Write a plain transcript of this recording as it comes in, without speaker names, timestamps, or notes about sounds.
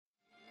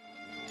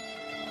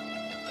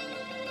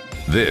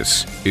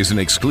This is an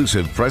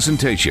exclusive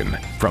presentation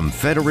from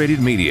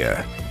Federated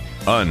Media.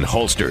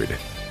 Unholstered.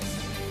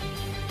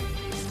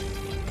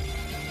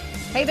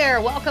 Hey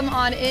there, welcome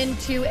on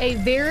into a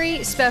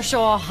very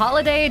special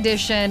holiday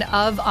edition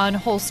of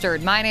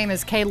Unholstered. My name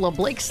is Kayla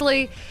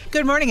Blakesley.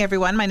 Good morning,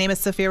 everyone. My name is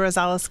Sophia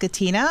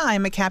Rosales-Catina.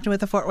 I'm a captain with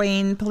the Fort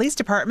Wayne Police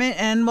Department,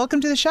 and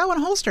welcome to the show,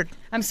 Unholstered.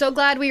 I'm so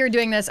glad we are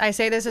doing this. I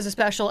say this as a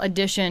special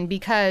edition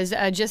because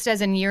just as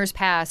in years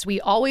past,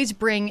 we always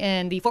bring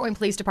in the Fort Wayne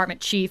Police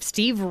Department Chief,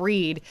 Steve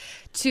Reed,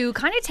 to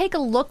kind of take a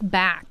look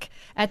back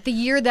at the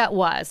year that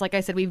was. Like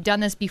I said, we've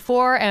done this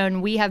before,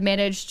 and we have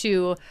managed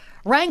to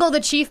wrangle the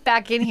chief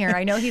back in here.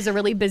 I know he's a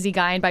really busy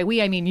guy, and by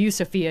we, I mean you,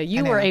 Sophia.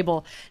 You were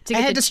able to get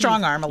I had the to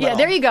strong arm a little. Yeah,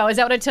 there you go. Is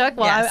that what it took?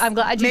 Well, yes. I'm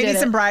glad you did it. Maybe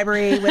some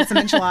bribery with some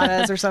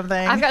enchiladas or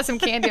something. I've got some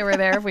candy over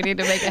there if we need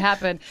to make it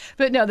happen.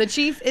 But no, the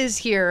chief is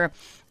here,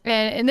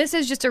 and this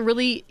is just a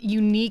really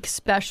unique,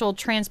 special,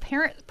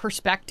 transparent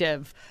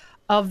perspective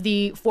of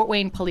the Fort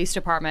Wayne Police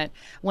Department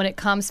when it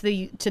comes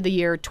to the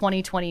year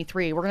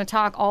 2023. We're going to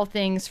talk all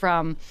things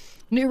from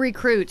new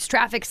recruits,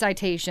 traffic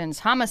citations,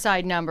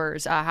 homicide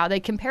numbers, how they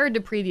compared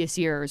to previous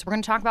years. We're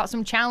going to talk about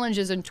some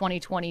challenges in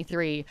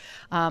 2023,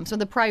 some of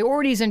the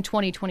priorities in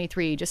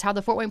 2023, just how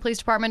the Fort Wayne Police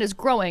Department is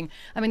growing.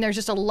 I mean, there's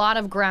just a lot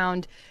of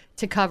ground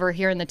to cover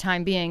here in the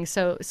time being.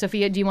 So,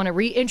 Sophia, do you want to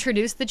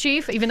reintroduce the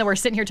chief, even though we're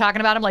sitting here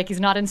talking about him like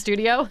he's not in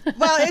studio?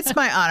 Well, it's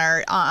my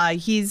honor.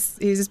 He's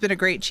just been a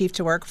great chief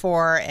to work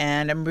for,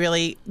 and I'm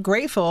really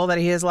grateful that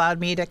he has allowed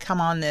me to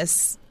come on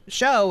this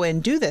show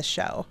and do this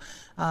show.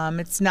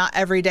 It's not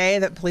every day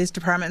that police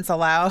departments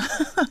allow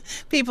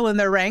people in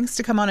their ranks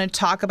to come on and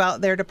talk about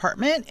their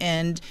department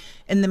and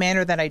in the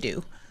manner that I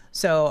do.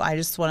 So I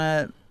just want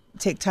to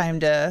take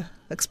time to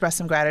express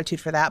some gratitude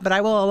for that. But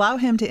I will allow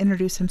him to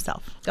introduce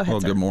himself. Go ahead,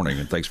 Well, sir. Good morning,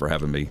 and thanks for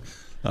having me.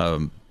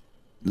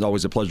 It's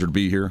always a pleasure to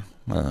be here.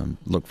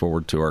 Look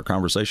forward to our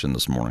conversation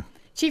this morning.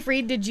 Chief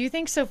Reed, did you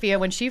think Sophia,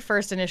 when she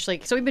first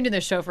initially, so we've been doing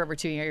this show for over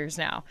 2 years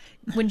now,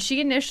 when she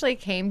initially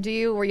came to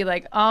you, were you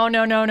like, oh,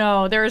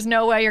 no, there is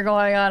no way you're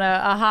going on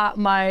a hot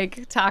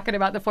mic talking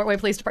about the Fort Wayne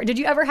Police Department? Did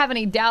you ever have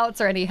any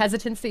doubts or any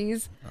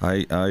hesitancies?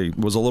 I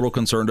was a little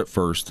concerned at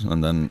first,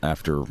 and then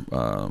after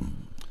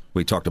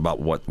we talked about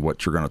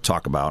what you're going to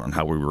talk about and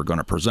how we were going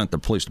to present the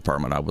police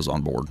department, I was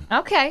on board.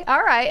 Okay,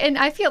 all right. And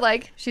I feel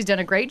like she's done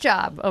a great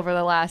job over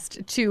the last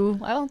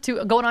going on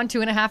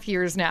 2.5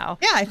 years now.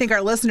 Yeah, I think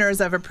our listeners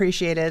have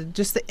appreciated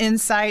just the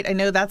insight. I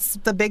know that's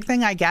the big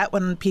thing I get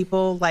when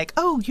people like,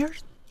 oh, you're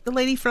the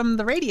lady from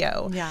the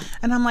radio. Yeah.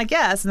 And I'm like,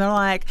 yes. And they're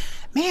like,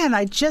 man,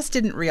 I just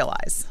didn't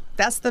realize.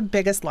 That's the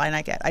biggest line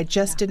I get. I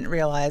just didn't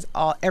realize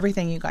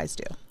everything you guys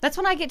do. That's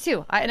what I get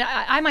too.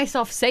 I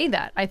myself say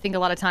that. I think a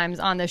lot of times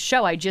on this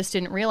show, I just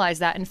didn't realize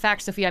that. In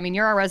fact, Sophia, I mean,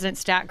 you're our resident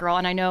stat girl,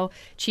 and I know,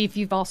 Chief,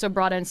 you've also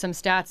brought in some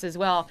stats as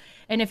well.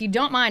 And if you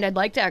don't mind, I'd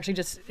like to actually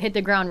just hit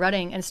the ground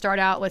running and start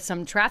out with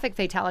some traffic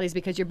fatalities,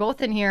 because you're both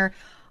in here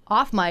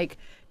off mic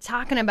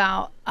talking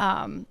about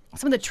some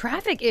of the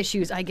traffic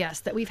issues, I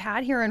guess, that we've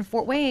had here in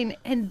Fort Wayne.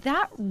 And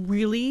that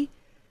really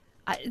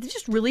it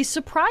just really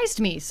surprised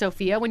me,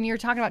 Sophia, when you're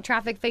talking about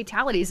traffic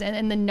fatalities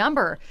and the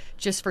number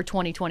just for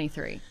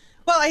 2023.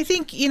 Well, I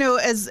think,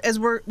 as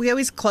we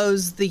always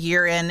close the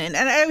year in, and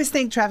I always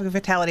think traffic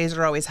fatalities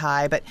are always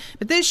high, but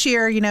this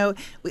year,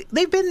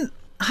 they've been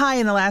high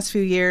in the last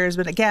few years,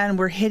 but again,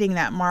 we're hitting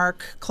that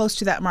mark, close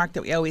to that mark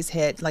that we always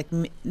hit, like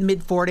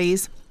mid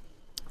 40s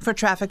for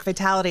traffic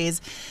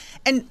fatalities.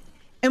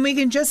 And we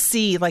can just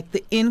see like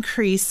the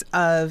increase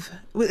of,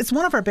 it's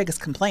one of our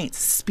biggest complaints,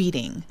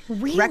 speeding,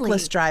 really?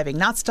 Reckless driving,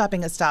 not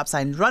stopping at stop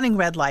signs, running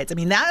red lights. I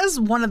mean, that is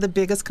one of the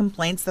biggest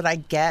complaints that I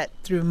get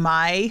through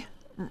my,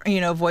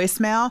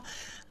 voicemail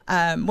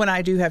when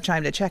I do have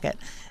time to check it.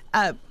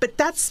 But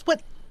that's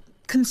what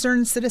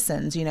concerns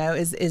citizens,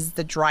 is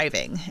the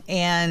driving.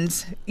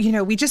 And,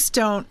 we just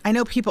don't, I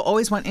know people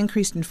always want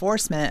increased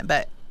enforcement,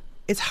 but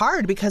it's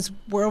hard because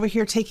we're over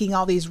here taking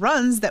all these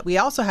runs that we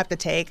also have to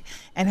take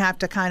and have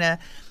to kind of,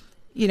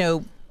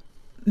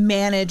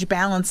 manage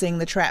balancing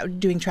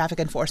doing traffic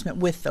enforcement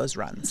with those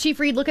runs. Chief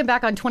Reed, looking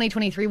back on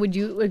 2023, would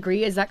you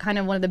agree? Is that kind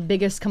of one of the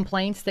biggest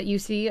complaints that you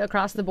see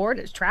across the board?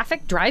 Is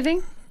traffic,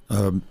 driving?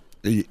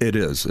 It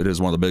is. It is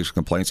one of the biggest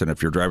complaints, and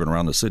if you're driving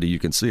around the city, you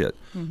can see it.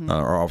 Mm-hmm.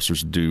 Our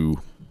officers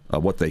do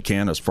what they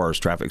can as far as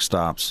traffic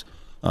stops.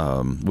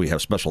 We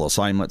have special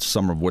assignments,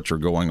 some of which are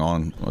going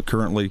on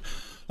currently,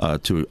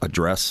 to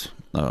address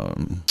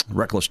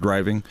reckless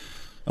driving.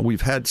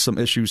 We've had some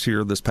issues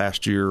here this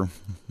past year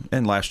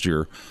and last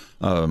year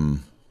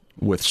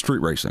with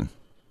street racing.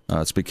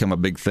 It's become a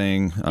big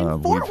thing.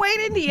 In Fort Wayne,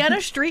 Indiana,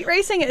 street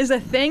racing is a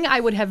thing. I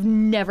would have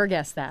never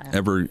guessed that.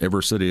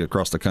 Every city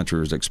across the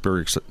country is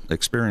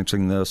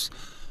experiencing this.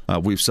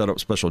 We've set up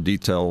special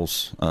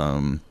details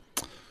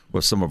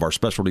with some of our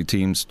specialty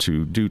teams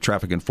to do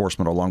traffic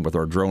enforcement along with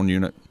our drone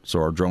unit. So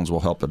our drones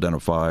will help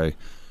identify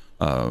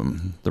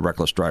the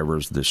reckless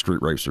drivers, the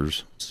street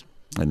racers,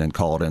 and then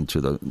call it into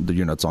the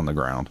units on the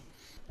ground.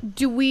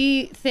 Do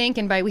we think,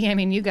 and by we I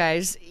mean you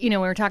guys, when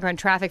we're talking about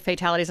traffic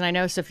fatalities, and I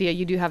know, Sophia,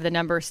 you do have the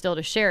number still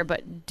to share,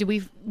 but do we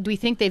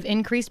think they've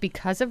increased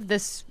because of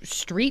this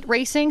street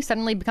racing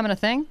suddenly becoming a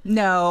thing?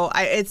 No,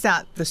 it's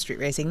not the street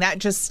racing.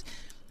 That's just,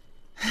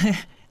 how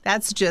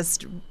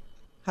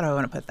do I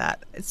want to put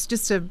that? It's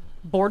just a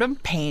Boredom?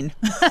 pain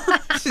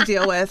to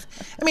deal with.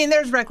 I mean,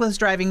 there's reckless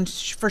driving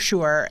for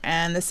sure,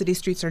 and the city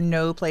streets are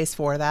no place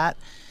for that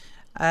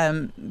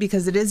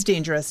because it is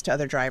dangerous to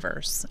other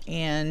drivers.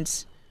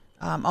 And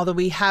although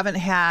we haven't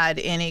had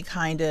any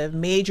kind of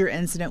major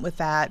incident with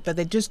that, but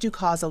they just do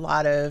cause a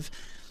lot of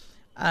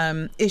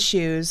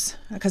issues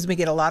because we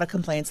get a lot of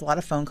complaints, a lot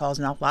of phone calls,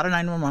 and a lot of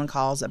 911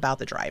 calls about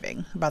the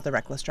driving, about the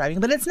reckless driving.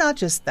 But it's not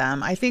just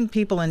them. I think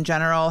people in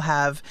general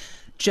have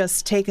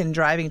just taken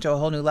driving to a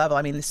whole new level.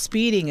 I mean, the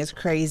speeding is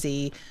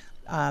crazy.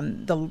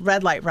 The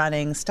red light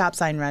running, stop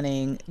sign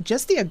running,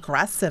 just the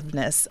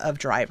aggressiveness of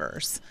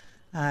drivers.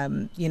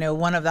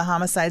 One of the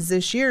homicides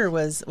this year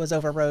was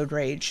over road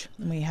rage.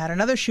 And we had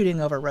another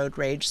shooting over road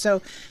rage.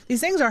 So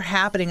these things are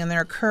happening and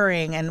they're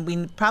occurring, and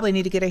we probably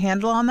need to get a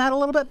handle on that a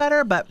little bit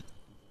better. But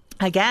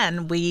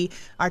again, we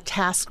are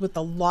tasked with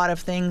a lot of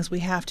things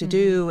we have to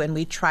do, and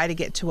we try to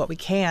get to what we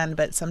can,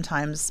 but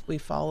sometimes we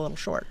fall a little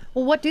short.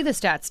 Well, what do the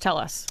stats tell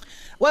us?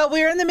 Well,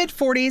 we're in the mid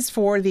 40s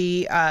for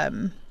the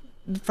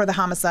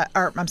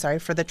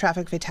homicide, for the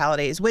traffic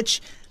fatalities,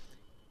 which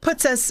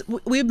puts us,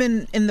 we've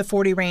been in the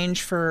 40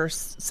 range for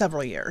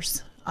several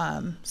years.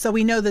 So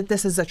we know that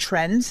this is a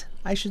trend,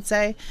 I should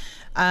say.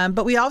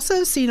 But we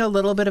also seen a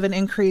little bit of an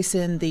increase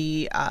in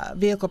the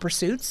vehicle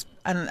pursuits.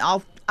 And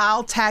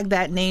I'll tag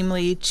that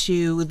namely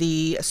to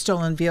the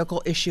stolen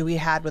vehicle issue we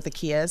had with the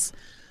Kias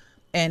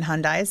and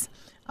Hyundais,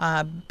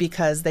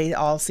 because they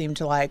all seem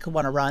to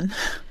want to run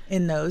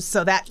in those.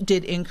 So that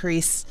did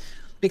increase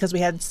because we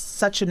had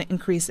such an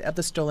increase of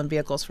the stolen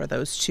vehicles for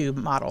those two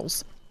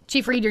models.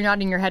 Chief Reed, you're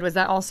nodding your head. Was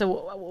that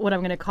also what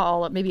I'm going to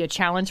call maybe a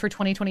challenge for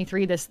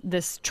 2023,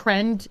 this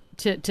trend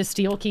to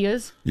steal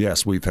Kias?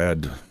 Yes, we've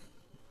had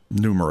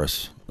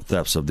numerous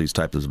thefts of these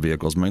types of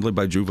vehicles, mainly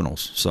by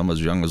juveniles, some as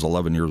young as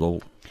 11 years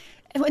old.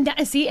 And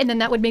then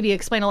that would maybe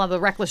explain a lot of the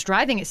reckless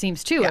driving, it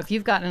seems, too. Yeah. If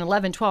you've got an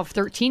 11, 12,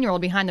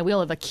 13-year-old behind the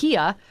wheel of a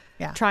Kia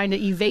trying to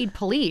evade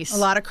police. A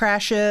lot of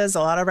crashes, a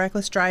lot of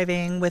reckless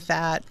driving with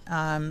that.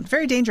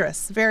 Very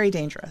dangerous, very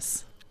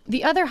dangerous.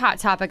 The other hot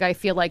topic I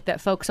feel like that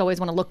folks always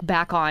want to look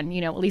back on,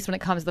 at least when it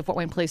comes to the Fort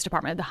Wayne Police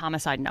Department, the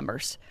homicide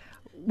numbers.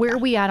 Where are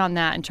we at on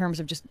that in terms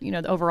of just,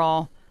 the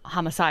overall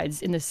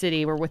homicides in the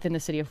city or within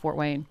the city of Fort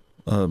Wayne?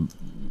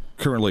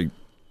 Currently,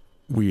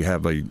 we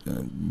have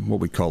what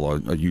we call a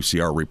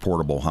UCR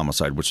reportable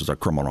homicide, which is a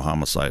criminal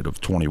homicide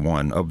of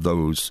 21. Of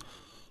those,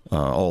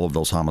 all of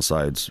those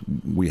homicides,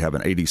 we have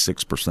an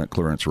 86%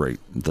 clearance rate.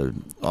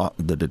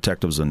 The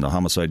detectives in the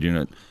homicide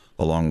unit,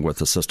 along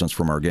with assistance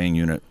from our gang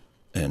unit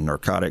and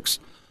narcotics,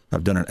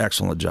 have done an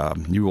excellent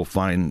job. You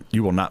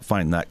will not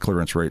find that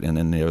clearance rate in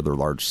any other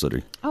large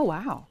city. Oh,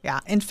 wow. Yeah.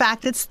 In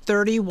fact, it's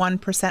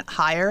 31%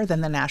 higher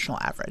than the national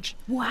average.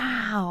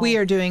 Wow. We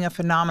are doing a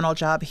phenomenal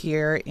job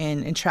here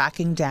in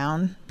tracking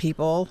down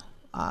people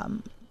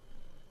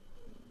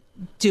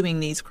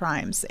doing these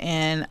crimes.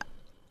 And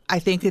I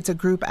think it's a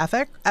group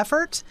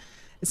effort.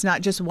 It's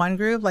not just one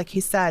group. Like he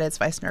said, it's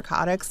Vice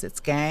Narcotics, it's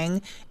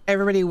gang,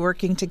 everybody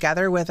working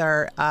together with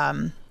our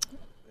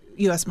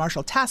U.S.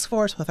 Marshal Task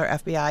Force, with our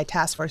FBI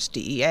Task Force,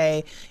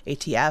 DEA,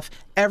 ATF,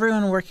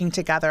 everyone working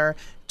together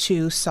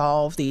to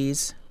solve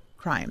these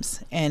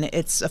crimes. And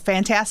it's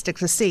fantastic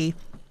to see.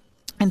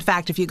 In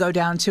fact, if you go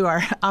down to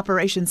our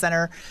operations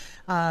center,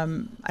 I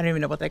don't even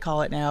know what they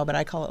call it now, but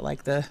I call it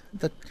like the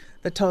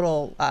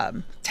total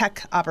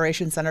tech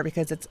operations center,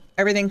 because it's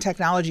everything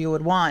technology you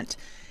would want.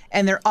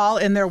 And they're all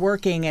in there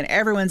working, and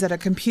everyone's at a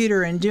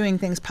computer and doing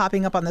things,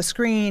 popping up on the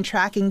screen,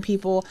 tracking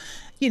people,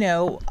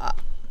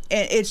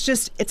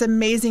 it's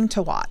amazing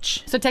to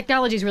watch. So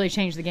technology's really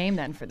changed the game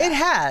then for that. It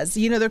has.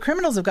 The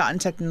criminals have gotten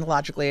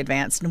technologically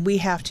advanced, and we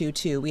have to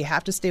too. We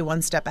have to stay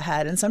one step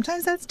ahead, and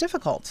sometimes that's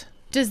difficult.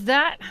 Does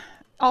that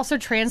also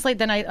translate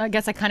then? I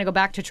guess I kind of go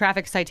back to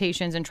traffic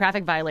citations and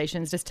traffic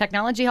violations. Does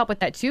technology help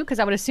with that too? Because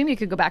I would assume you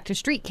could go back to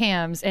street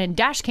cams and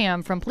dash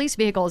cam from police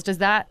vehicles. Does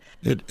that?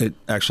 It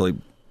actually,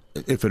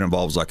 if it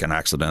involves like an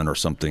accident or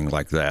something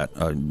like that,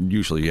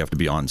 usually you have to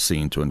be on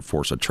scene to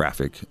enforce a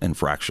traffic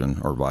infraction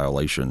or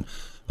violation.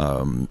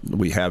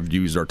 We have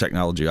used our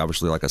technology.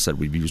 Obviously, like I said,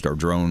 we've used our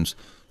drones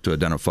to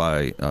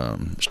identify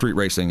street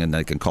racing, and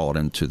they can call it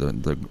into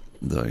the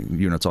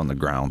units on the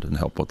ground and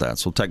help with that.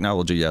 So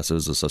technology, yes,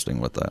 is assisting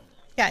with that.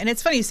 Yeah, and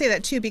it's funny you say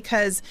that too,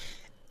 because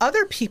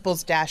other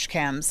people's dash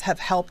cams have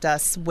helped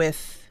us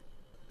with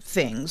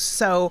things.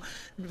 So,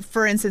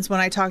 for instance,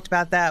 when I talked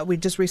about that, we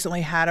just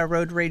recently had a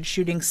road rage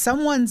shooting.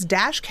 Someone's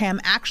dash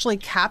cam actually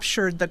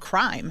captured the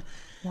crime.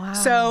 Wow.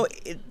 So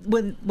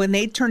when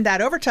they turned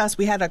that over to us,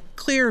 we had a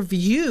clear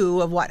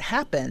view of what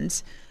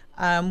happened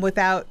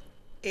without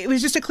it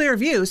was just a clear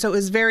view. So it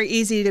was very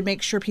easy to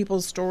make sure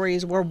people's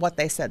stories were what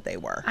they said they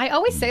were. I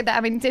always say that. I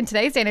mean, in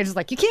today's day and age, it's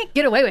like, you can't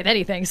get away with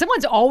anything.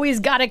 Someone's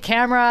always got a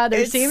camera.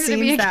 There seems to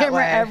be a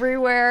camera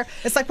everywhere.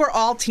 It's like we're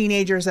all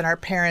teenagers and our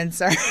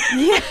parents are.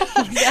 Yeah,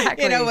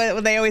 exactly.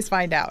 They always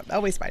find out.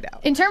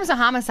 In terms of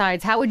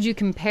homicides, how would you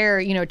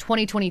compare,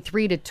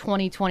 2023 to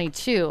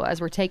 2022 as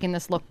we're taking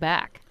this look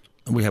back?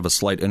 We have a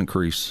slight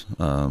increase.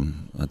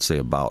 I'd say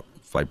about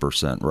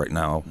 5% right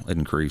now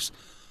increase.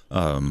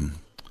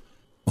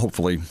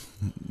 Hopefully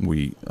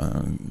we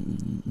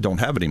don't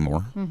have any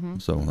more.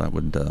 So that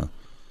would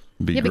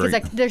be great.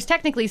 Because there's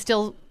technically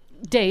still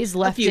days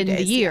left in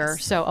the year.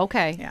 Yes. So,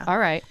 okay. Yeah. All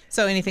right.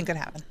 So anything could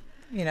happen.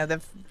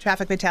 The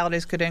traffic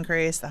fatalities could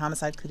increase. The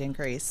homicides could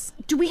increase.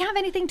 Do we have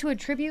anything to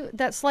attribute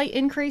that slight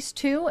increase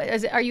to?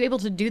 Are you able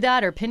to do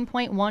that or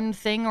pinpoint one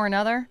thing or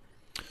another?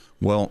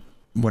 Well,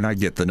 when I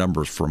get the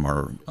numbers from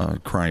our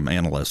crime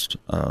analyst,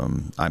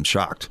 I'm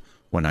shocked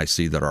when I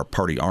see that our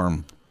party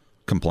arm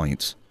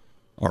complaints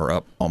are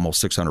up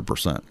almost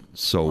 600%.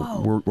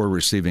 So we're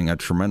receiving a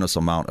tremendous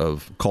amount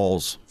of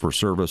calls for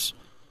service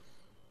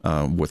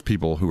with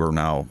people who are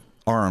now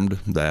armed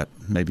that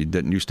maybe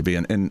didn't used to be,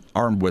 and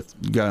armed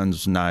with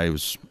guns,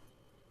 knives,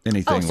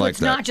 anything like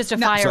that. Not just a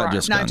firearm.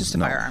 Not just a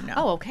firearm, no.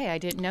 Oh, okay. I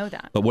didn't know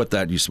that. But with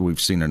that, we've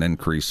seen an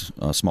increase,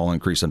 a small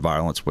increase in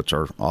violence, which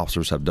our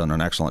officers have done an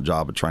excellent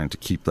job of trying to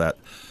keep that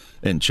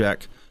in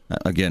check.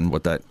 Again,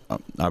 with that,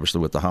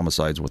 obviously with the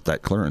homicides, with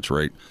that clearance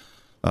rate,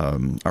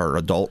 our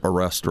adult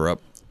arrests are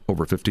up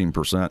over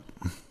 15%,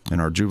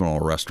 and our juvenile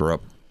arrests are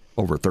up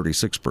over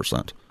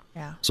 36%.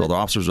 Yeah. So the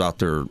officers out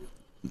there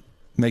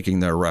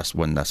making their arrests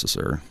when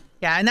necessary.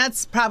 Yeah, and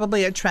that's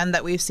probably a trend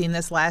that we've seen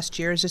this last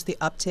year is just the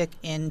uptick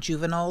in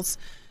juveniles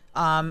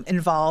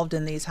involved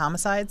in these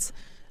homicides,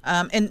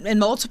 and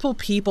multiple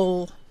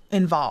people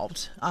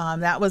involved.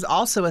 That was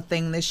also a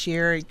thing this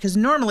year because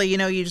normally,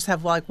 you just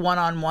have like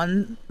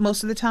one-on-one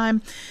most of the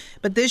time,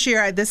 but this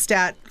year this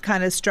stat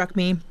kind of struck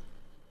me.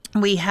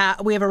 We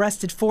have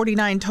arrested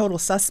 49 total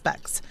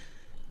suspects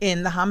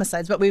in the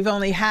homicides, but we've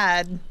only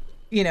had,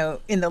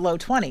 in the low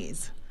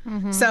 20s.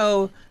 Mm-hmm.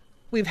 So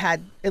we've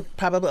had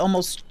probably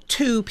almost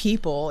 2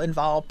 people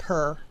involved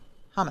per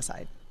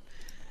homicide.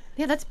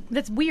 Yeah,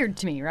 that's weird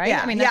to me, right?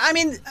 Yeah,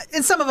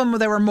 in some of them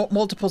there were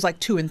multiples like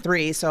 2 and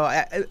 3, so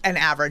an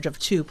average of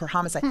 2 per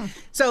homicide.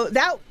 So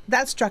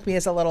that struck me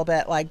as a little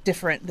bit like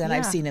different than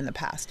I've seen in the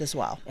past as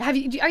well. Are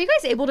you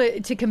guys able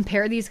to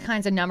compare these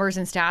kinds of numbers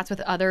and stats with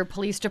other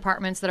police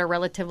departments that are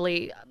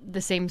relatively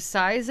the same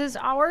size as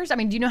ours? I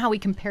mean, do you know how we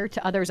compare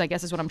to others? I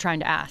guess is what I'm trying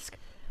to ask.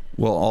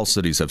 Well, all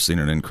cities have seen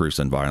an increase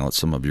in violence.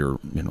 Some of your,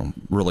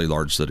 really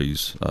large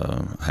cities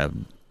have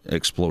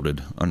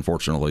exploded,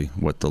 unfortunately,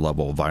 with the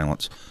level of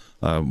violence.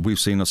 We've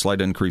seen a slight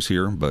increase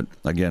here, but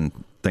again,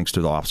 thanks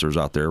to the officers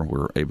out there,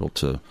 we're able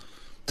to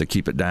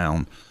keep it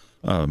down.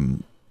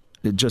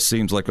 It just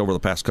seems like over the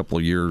past couple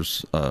of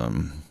years,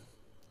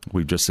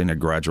 we've just seen a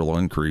gradual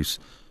increase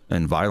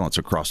in violence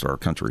across our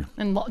country.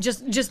 And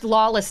just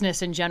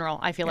lawlessness in general.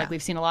 I feel like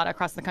we've seen a lot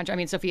across the country. I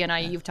mean, Sophia and I,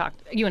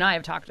 you and I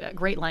have talked at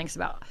great lengths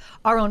about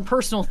our own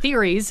personal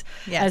theories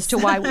as to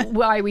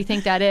why we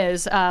think that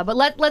is. But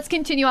let's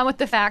continue on with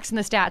the facts and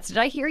the stats. Did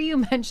I hear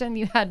you mention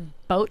you had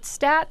boat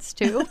stats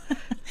too?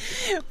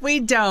 We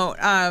don't.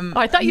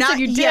 I thought you said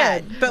you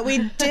yet, did. But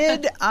we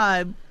did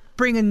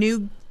bring a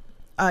new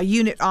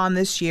unit on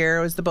this year.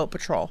 It was the boat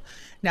patrol.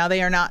 Now,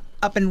 they are not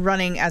up and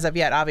running as of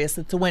yet.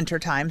 Obviously, it's the winter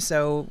time,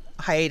 so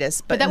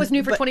hiatus. But that was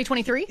new for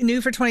 2023? New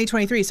for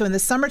 2023. So in the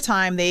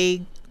summertime,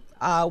 they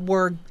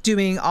were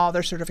doing all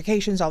their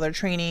certifications, all their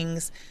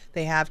trainings.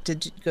 They have to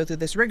go through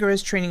this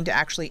rigorous training to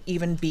actually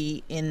even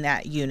be in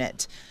that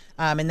unit.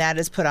 And that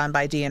is put on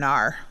by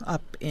DNR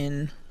up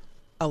in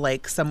a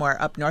lake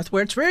somewhere up north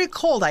where it's very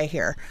cold, I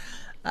hear.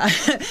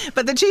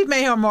 But the chief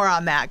may know more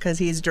on that because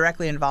he's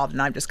directly involved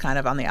and I'm just kind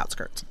of on the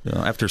outskirts.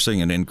 After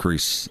seeing an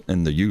increase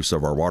in the use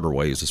of our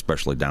waterways,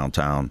 especially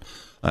downtown,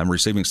 I'm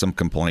receiving some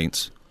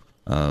complaints,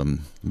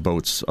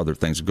 boats, other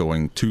things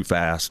going too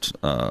fast,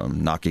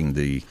 knocking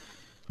the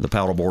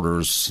paddle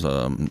boarders,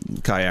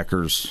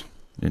 kayakers,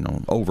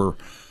 over,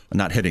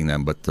 not hitting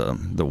them, but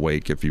the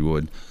wake, if you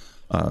would.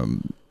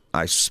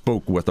 I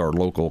spoke with our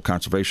local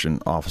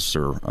conservation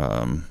officer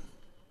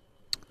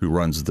who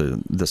runs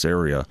this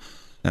area,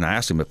 and I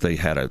asked him if they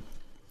had a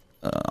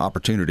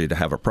opportunity to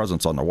have a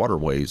presence on the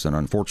waterways, and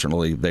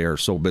unfortunately, they are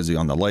so busy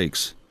on the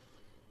lakes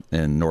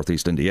in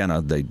northeast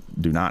Indiana, they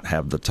do not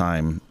have the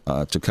time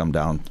to come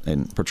down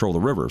and patrol the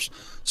rivers.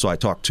 So I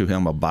talked to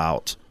him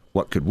about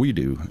what could we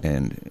do,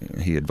 and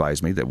he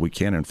advised me that we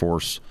can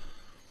enforce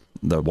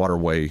the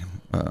waterway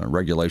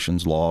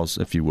regulations, laws,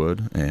 if you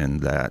would,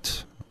 and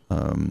that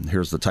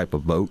here's the type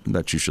of boat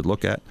that you should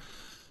look at.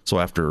 So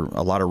after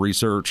a lot of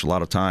research, a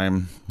lot of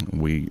time,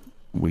 we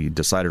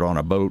decided on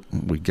a boat.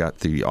 We got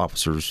the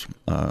officers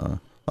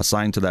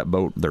assigned to that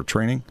boat, their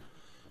training,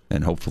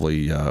 and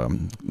hopefully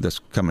this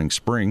coming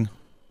spring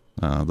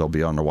they'll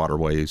be on the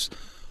waterways.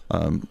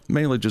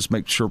 Mainly just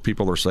make sure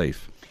people are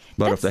safe.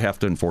 But if they have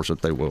to enforce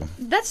it, they will.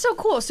 That's so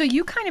cool. So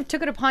you kind of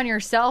took it upon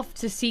yourself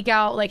to seek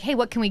out, like, hey,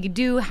 what can we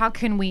do? How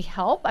can we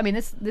help? I mean,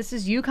 this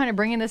is you kind of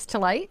bringing this to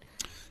light?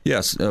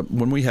 Yes.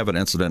 When we have an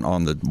incident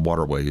on the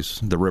waterways,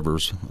 the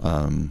rivers,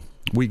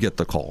 we get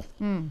the call.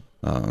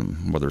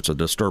 Whether it's a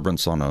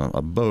disturbance on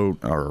a boat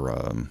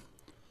or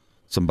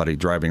somebody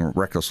driving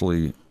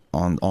recklessly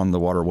on the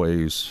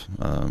waterways,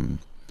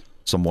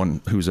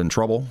 someone who's in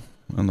trouble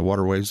on the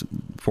waterways,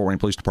 Fort Wayne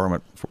Police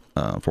Department,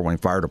 Fort Wayne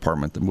Fire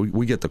Department,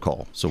 we get the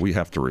call, so we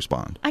have to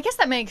respond. I guess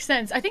that makes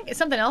sense. I think it's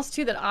something else,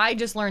 too, that I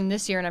just learned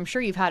this year, and I'm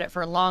sure you've had it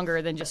for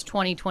longer than just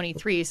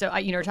 2023. So,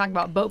 we're talking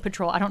about boat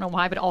patrol. I don't know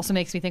why, but it also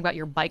makes me think about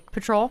your bike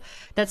patrol.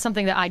 That's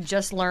something that I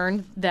just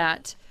learned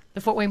that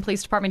the Fort Wayne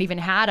Police Department even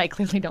had. I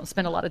clearly don't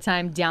spend a lot of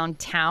time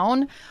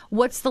downtown.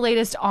 What's the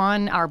latest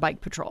on our bike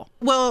patrol?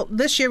 Well,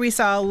 this year we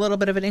saw a little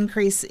bit of an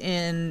increase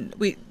in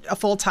a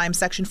full-time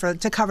section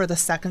to cover the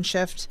second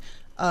shift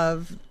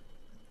of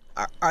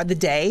the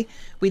day.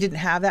 We didn't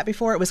have that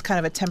before. It was kind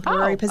of a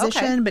temporary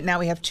position, but now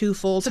we have 2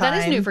 full-time. So that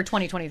is new for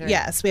 2023.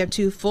 Yes, we have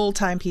 2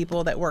 full-time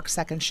people that work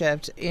second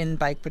shift in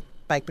bike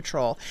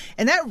patrol.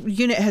 And that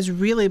unit has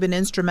really been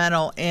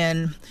instrumental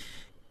in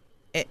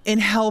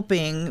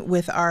helping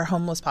with our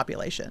homeless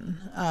population.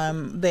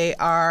 They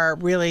are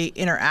really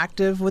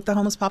interactive with the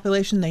homeless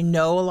population. They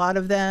know a lot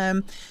of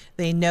them.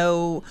 They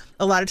know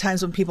a lot of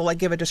times when people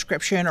give a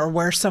description or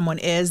where someone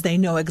is, they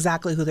know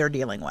exactly who they're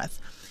dealing with.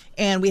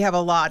 And we have a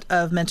lot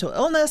of mental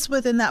illness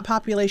within that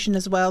population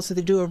as well. So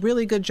they do a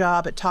really good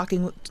job at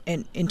talking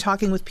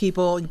with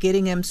people and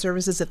getting them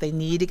services if they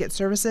need to get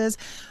services,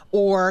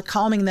 or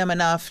calming them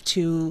enough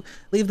to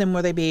leave them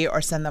where they be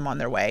or send them on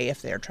their way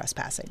if they're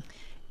trespassing.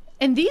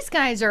 And these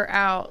guys are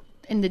out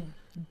in the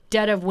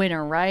dead of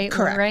winter, right?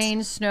 Correct.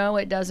 Rain, snow,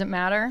 it doesn't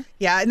matter.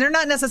 Yeah, and they're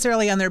not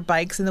necessarily on their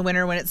bikes in the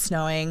winter when it's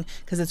snowing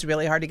because it's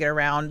really hard to get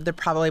around. They're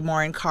probably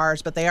more in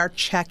cars, but they are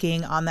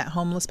checking on that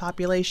homeless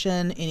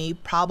population, any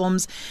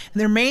problems. And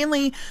they're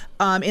mainly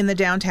in the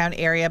downtown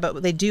area,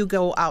 but they do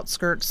go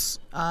outskirts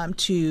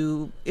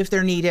to, if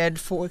they're needed,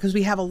 because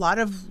we have a lot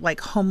of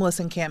homeless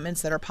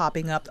encampments that are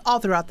popping up all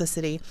throughout the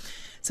city.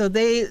 So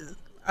they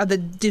are the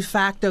de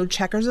facto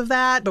checkers of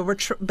that,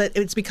 but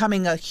it's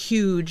becoming a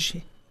huge,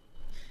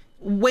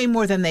 way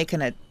more than they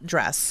can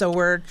address. So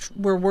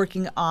we're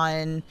working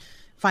on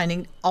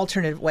finding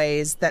alternative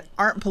ways that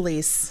aren't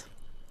police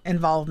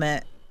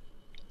involvement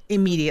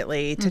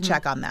immediately to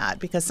check on that,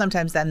 because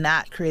sometimes then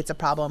that creates a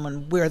problem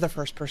when we're the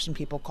first person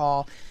people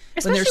call,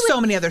 when there's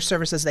so many other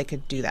services they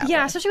could do that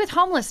Yeah, with. especially with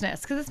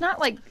homelessness, because it's not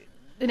like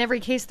in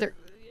every case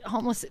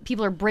homeless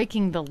people are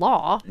breaking the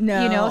law.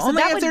 No, so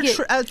only that if would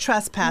they're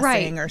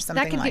trespassing or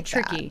something that could like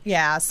get tricky. that.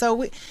 Yeah,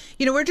 so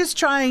we're just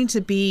trying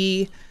to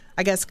be,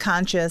 I guess,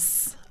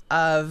 conscious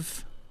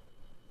of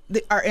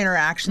our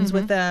interactions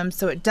with them,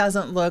 so it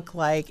doesn't look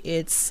like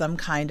it's some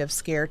kind of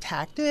scare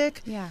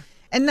tactic. Yeah.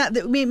 And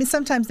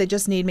sometimes they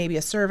just need maybe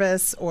a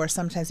service, or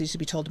sometimes they should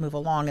be told to move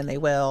along, and they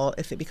will.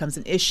 If it becomes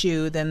an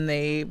issue, then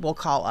they will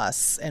call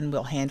us, and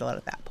we'll handle it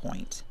at that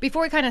point.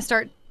 Before we kind of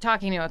start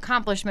talking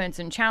accomplishments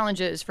and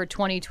challenges for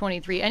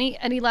 2023,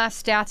 any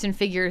last stats and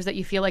figures that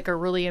you feel like are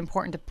really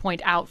important to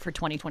point out for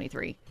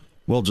 2023?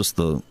 Well, just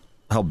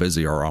how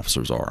busy our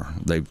officers are.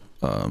 They've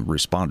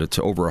responded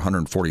to over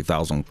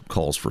 140,000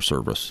 calls for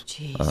service.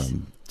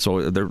 Jeez.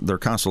 So they're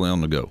constantly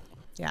on the go.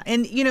 Yeah,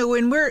 and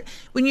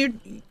when you're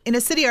in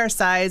a city our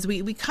size,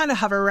 we kind of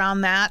hover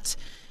around that.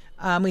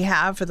 We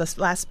have for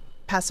the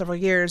past several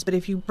years, but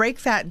if you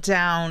break that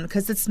down,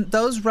 because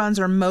those runs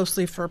are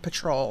mostly for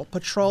patrol.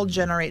 Patrol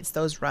generates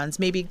those runs,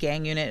 maybe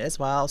gang unit as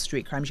well,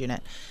 street crimes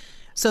unit.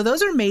 So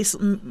those are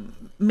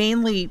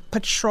mainly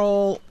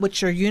patrol,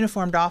 which are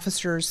uniformed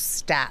officers'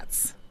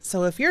 stats.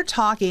 So if you're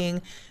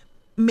talking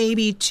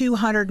maybe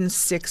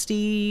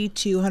 260,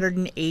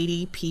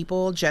 280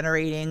 people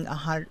generating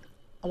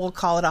we'll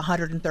call it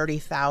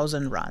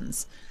 130,000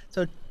 runs.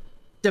 So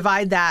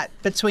divide that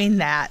between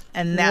that,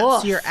 and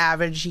that's your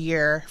average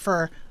year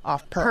per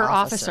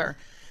officer.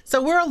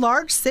 So we're a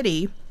large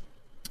city,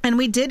 and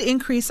we did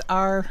increase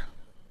our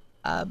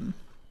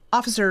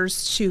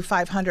officers to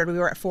 500. We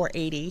were at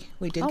 480.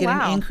 We did get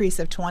an increase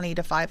of 20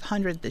 to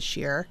 500 this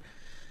year.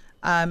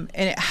 And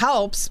it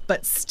helps,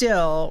 but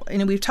still,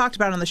 we've talked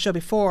about it on the show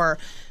before,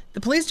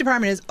 the police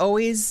department is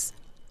always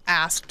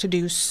asked to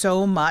do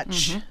so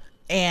much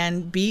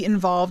and be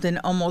involved in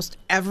almost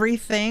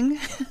everything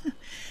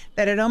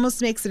that it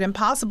almost makes it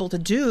impossible to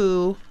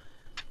do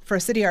for a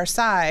city our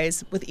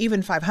size with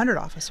even 500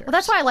 officers. Well,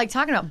 that's why I like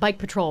talking about bike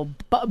patrol,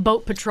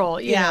 boat patrol.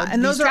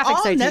 And those are all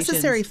citations.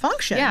 necessary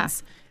functions. Yeah.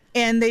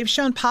 And they've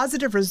shown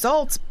positive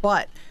results,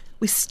 but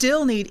we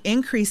still need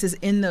increases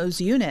in those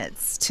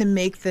units to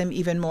make them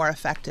even more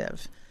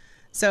effective.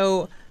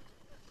 So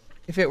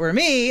if it were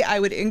me, I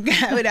would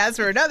ask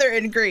for another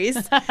increase.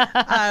 And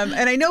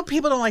I know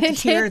people don't like to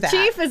hear that.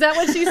 Chief, is that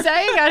what she's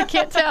saying? I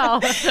can't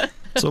tell.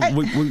 So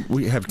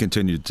we have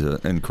continued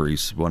to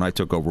increase. When I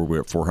took over, we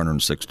were at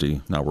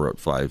 460. Now we're at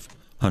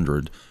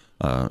 500.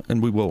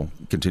 And we will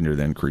continue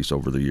to increase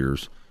over the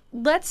years.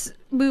 let's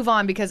move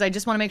on, because I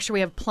just want to make sure we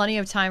have plenty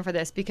of time for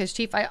this, because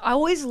Chief, I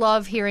always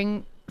love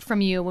hearing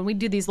from you when we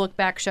do these look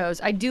back shows.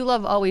 I do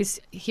love always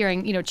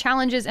hearing,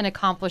 challenges and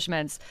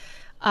accomplishments.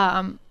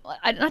 Not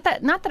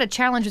that a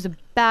challenge is a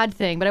bad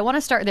thing, but I want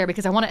to start there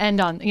because I want to end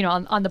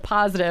on the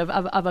positive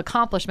of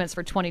accomplishments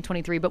for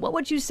 2023. But what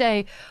would you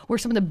say were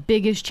some of the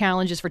biggest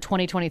challenges for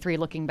 2023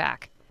 looking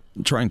back?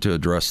 Trying to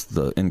address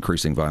the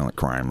increasing violent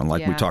crime, and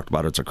like we talked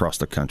about, it's across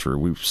the country.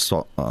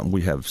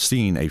 We have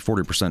seen a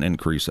 40%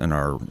 increase in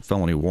our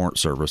felony warrant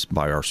service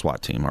by our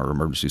SWAT team, our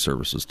emergency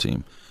services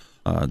team.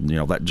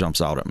 That jumps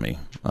out at me.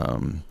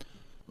 A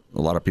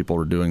lot of people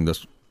are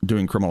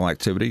doing criminal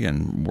activity,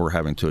 and we're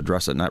having to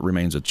address it, and that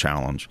remains a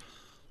challenge.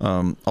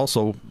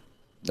 Also,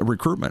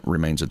 recruitment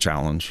remains a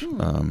challenge.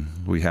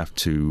 We have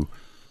to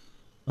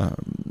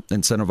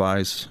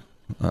incentivize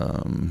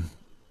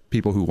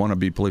people who want to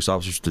be police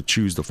officers to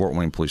choose the Fort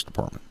Wayne Police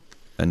Department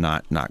and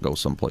not go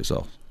someplace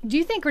else. Do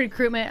you think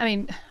recruitment,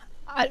 and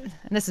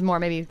this is more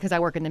maybe because I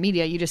work in the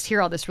media, you just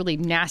hear all this really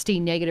nasty,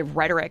 negative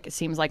rhetoric, it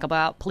seems like,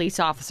 about police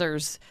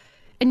officers.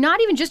 And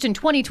not even just in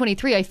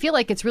 2023. I feel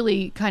like it's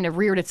really kind of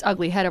reared its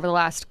ugly head over the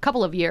last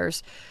couple of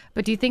years.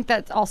 But do you think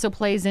that also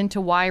plays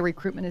into why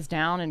recruitment is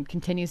down and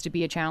continues to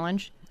be a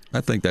challenge?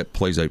 I think that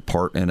plays a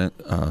part in it.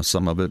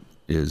 Some of it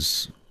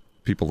is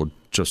people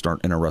just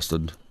aren't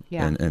interested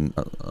in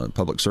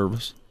public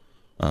service.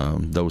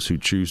 Those who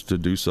choose to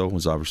do so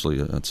is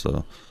obviously it's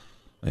a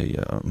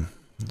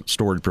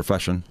storied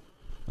profession.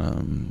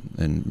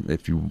 And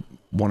if you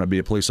want to be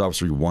a police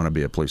officer, you want to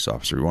be a police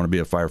officer. You want to be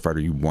a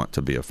firefighter, you want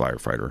to be a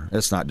firefighter.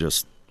 It's not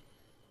just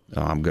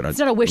it's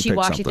not a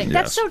wishy-washy thing.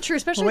 That's so true,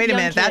 especially with young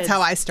kids. Wait a minute, that's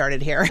how I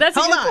started here. That's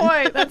a good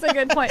point. That's a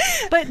good point.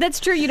 But that's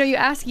true. You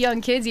ask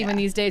young kids even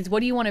these days, what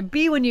do you want to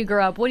be when you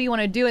grow up? What do you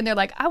want to do? And they're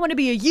like, I want to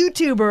be a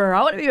YouTuber.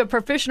 I want to be a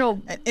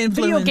professional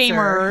video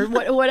gamer,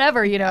 or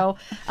whatever,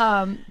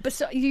 But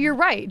so you're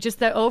right. Just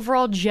the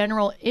overall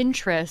general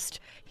interest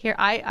here.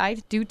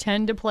 I do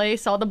tend to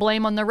place all the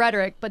blame on the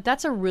rhetoric, but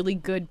that's a really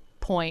good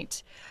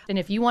point. And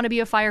if you want to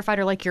be a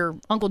firefighter like your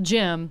Uncle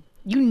Jim,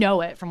 you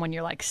know it from when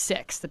you're like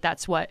 6,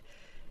 that's what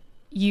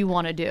you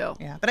want to do.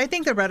 Yeah, but I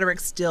think the rhetoric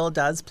still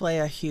does play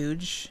a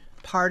huge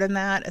part in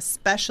that,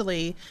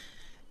 especially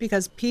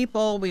because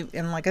people, we've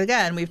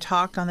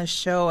talked on this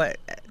show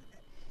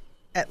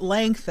at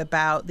length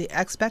about the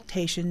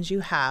expectations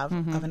you have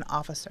of an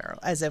officer,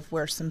 as if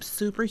we're some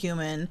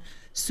superhuman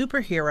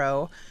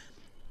superhero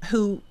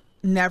who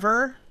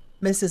never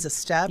misses a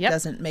step,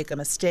 doesn't make a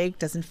mistake,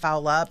 doesn't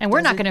foul up. And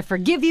we're not going to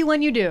forgive you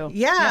when you do.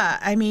 Yeah. Yep.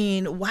 I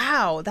mean,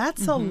 wow,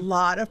 that's a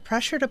lot of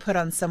pressure to put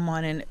on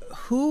someone. And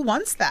who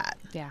wants that?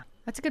 Yeah,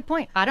 that's a good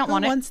point. I don't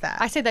want it. Who wants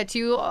that? I say that to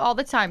you all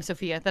the time,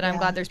 Sophia, that I'm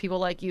glad there's people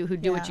like you who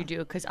do what you do,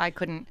 because I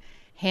couldn't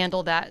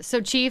handle that.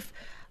 So, Chief,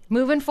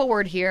 moving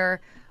forward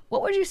here,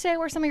 what would you say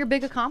were some of your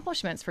big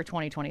accomplishments for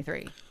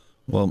 2023?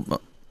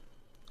 Well,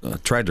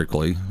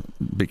 tragically,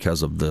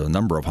 because of the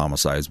number of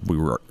homicides,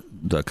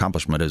 the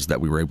accomplishment is that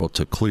we were able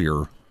to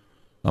clear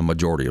a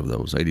majority of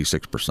those,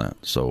 86%.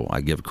 So I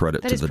give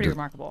credit to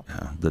remarkable.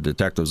 The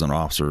detectives and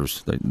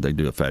officers. They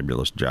do a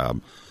fabulous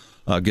job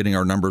getting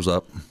our numbers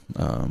up,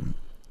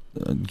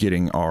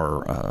 getting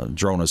our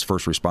drone as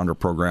first responder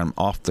program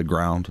off the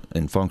ground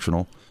and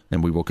functional,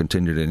 and we will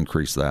continue to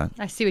increase that.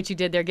 I see what you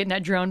did there, getting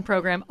that drone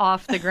program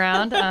off the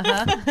ground.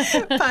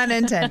 Pun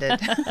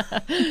intended.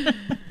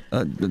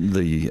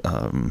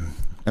 The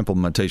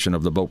implementation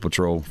of the boat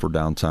patrol for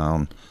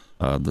downtown,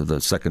 the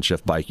second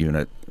shift bike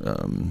unit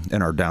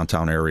in our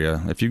downtown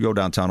area. If you go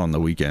downtown on the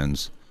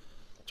weekends,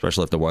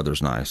 especially if the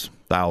weather's nice,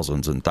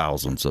 thousands and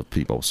thousands of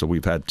people. So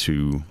we've had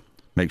to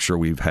make sure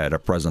we've had a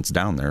presence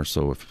down there.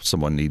 So if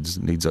someone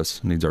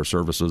needs our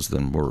services,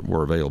 then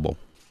we're available.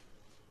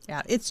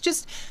 Yeah, it's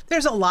just,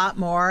 there's a lot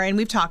more, and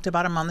we've talked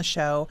about them on the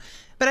show.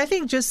 But I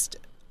think just,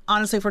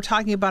 honestly, if we're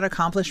talking about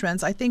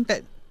accomplishments, I think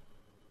that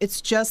it's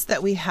just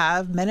that we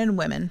have men and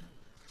women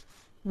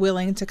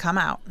willing to come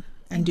out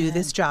and do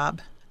this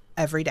job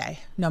every day,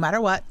 no matter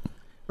what,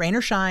 rain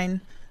or shine,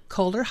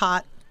 cold or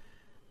hot,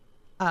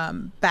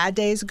 bad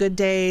days, good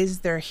days,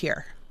 they're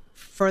here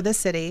for the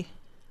city,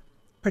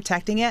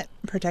 protecting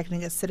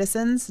its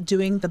citizens,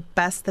 doing the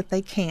best that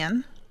they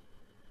can.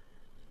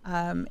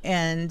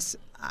 And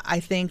I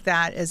think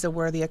that is a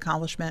worthy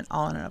accomplishment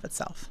all in and of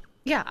itself.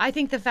 Yeah, I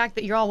think the fact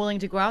that you're all willing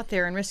to go out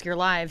there and risk your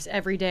lives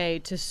every day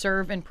to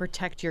serve and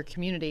protect your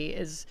community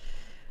is,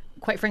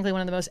 quite frankly,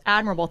 one of the most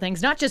admirable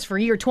things, not just for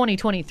year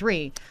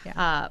 2023,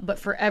 but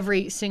for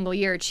every single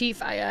year.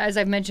 Chief, as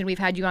I've mentioned, we've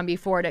had you on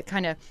before to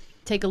kind of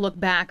take a look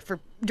back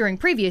during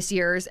previous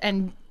years.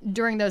 And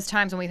during those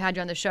times when we've had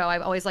you on the show,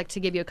 I've always liked to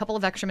give you a couple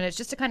of extra minutes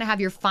just to kind of have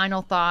your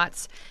final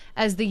thoughts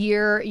as the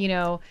year,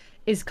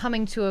 is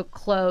coming to a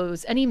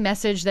close. Any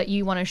message that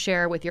you want to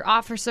share with your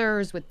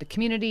officers, with the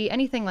community,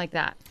 anything like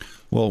that?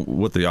 Well,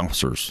 with the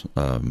officers,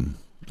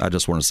 I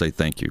just want to say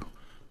thank you.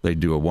 They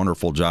do a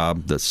wonderful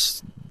job.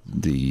 That's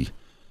the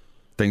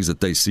things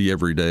that they see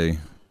every day.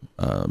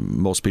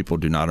 Most people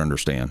do not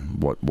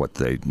understand what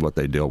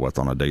they deal with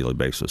on a daily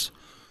basis.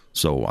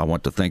 So I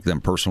want to thank them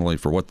personally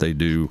for what they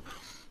do.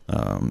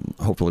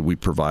 Hopefully we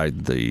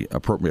provide the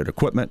appropriate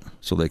equipment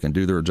so they can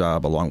do their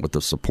job, along with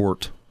the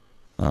support,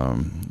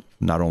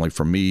 not only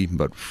from me,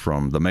 but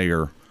from the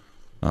mayor,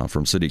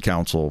 from city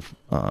council,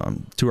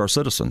 to our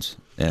citizens.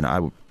 And I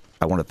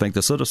want to thank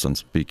the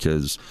citizens,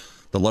 because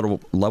the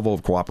level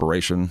of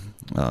cooperation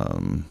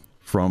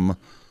from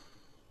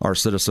our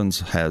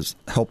citizens has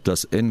helped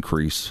us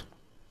increase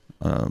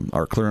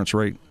our clearance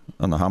rate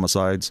on the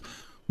homicides,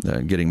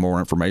 getting more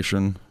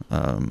information.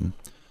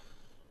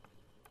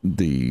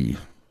 The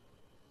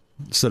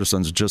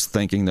citizens just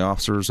thanking the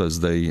officers as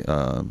they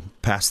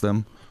pass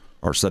them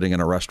or sitting in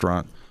a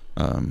restaurant.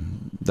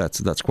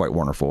 That's quite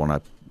wonderful.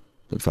 And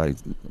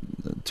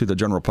to the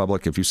general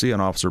public, if you see an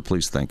officer,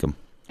 please thank them.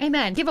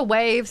 Amen. Give a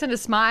wave, send a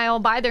smile,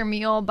 buy their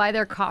meal, buy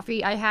their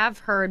coffee. I have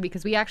heard,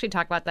 because we actually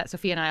talk about that,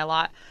 Sophia and I, a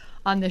lot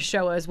on this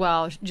show as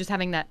well, just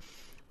having that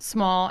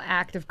small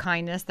act of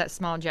kindness, that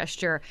small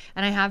gesture.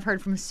 And I have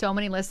heard from so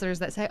many listeners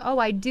that say, oh,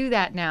 I do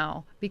that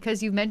now,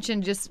 because you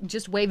mentioned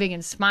just waving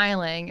and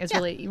smiling is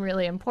really,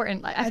 really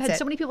important. I've had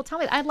so many people tell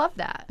me that. I love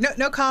that.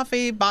 No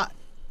coffee bought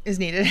is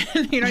needed.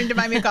 You don't need to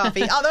buy me a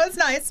coffee, although it's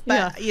nice,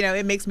 but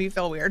it makes me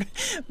feel weird.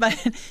 But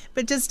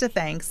just a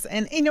thanks.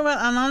 And you know what?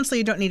 And honestly,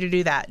 you don't need to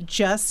do that.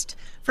 Just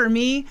for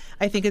me,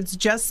 I think it's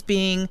just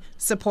being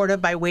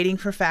supportive by waiting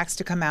for facts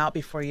to come out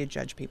before you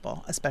judge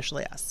people,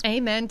 especially us.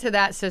 Amen to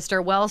that, sister.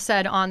 Well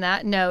said on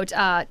that note.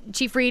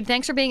 Chief Reed,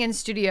 thanks for being in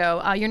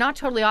studio. You're not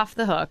totally off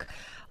the hook.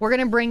 We're going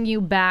to bring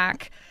you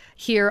back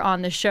here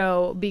on the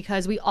show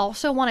because we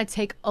also want to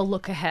take a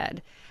look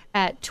ahead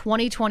at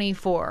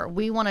 2024.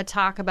 We want to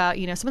talk about,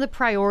 some of the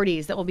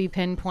priorities that will be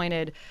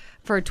pinpointed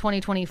for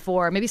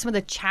 2024, maybe some of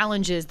the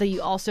challenges that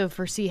you also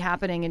foresee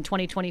happening in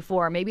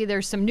 2024. Maybe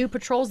there's some new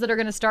patrols that are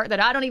going to start that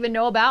I don't even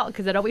know about,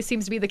 because that always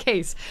seems to be the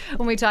case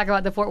when we talk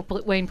about the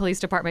Fort Wayne Police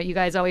Department. You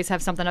guys always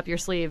have something up your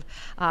sleeve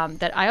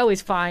that I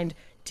always find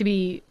to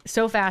be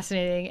so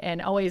fascinating, and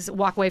always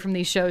walk away from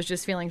these shows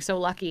just feeling so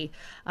lucky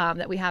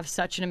that we have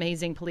such an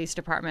amazing police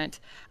department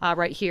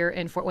right here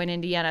in Fort Wayne,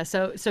 Indiana.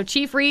 So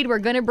Chief Reed, we're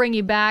going to bring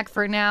you back.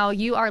 For now,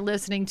 you are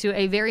listening to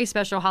a very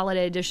special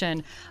holiday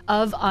edition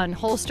of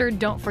Unholstered.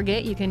 Don't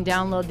forget, you can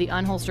download the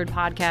Unholstered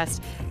podcast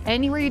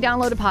anywhere you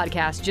download a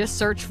podcast. Just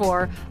search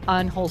for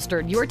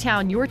Unholstered. Your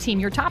town, your team,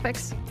 your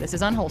topics. This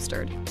is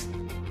Unholstered.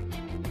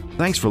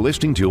 Thanks for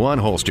listening to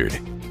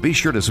Unholstered. Be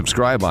sure to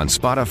subscribe on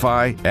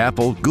Spotify,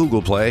 Apple,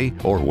 Google Play,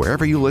 or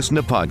wherever you listen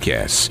to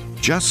podcasts.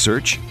 Just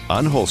search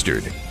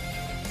Unholstered.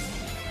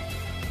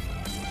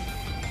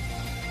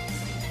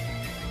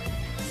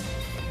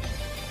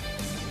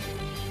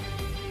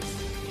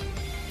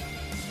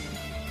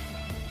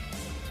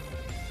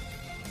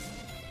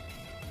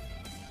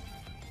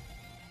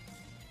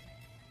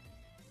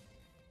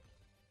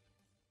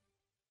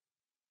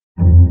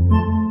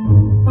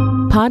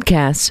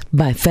 Podcasts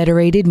by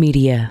Federated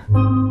Media.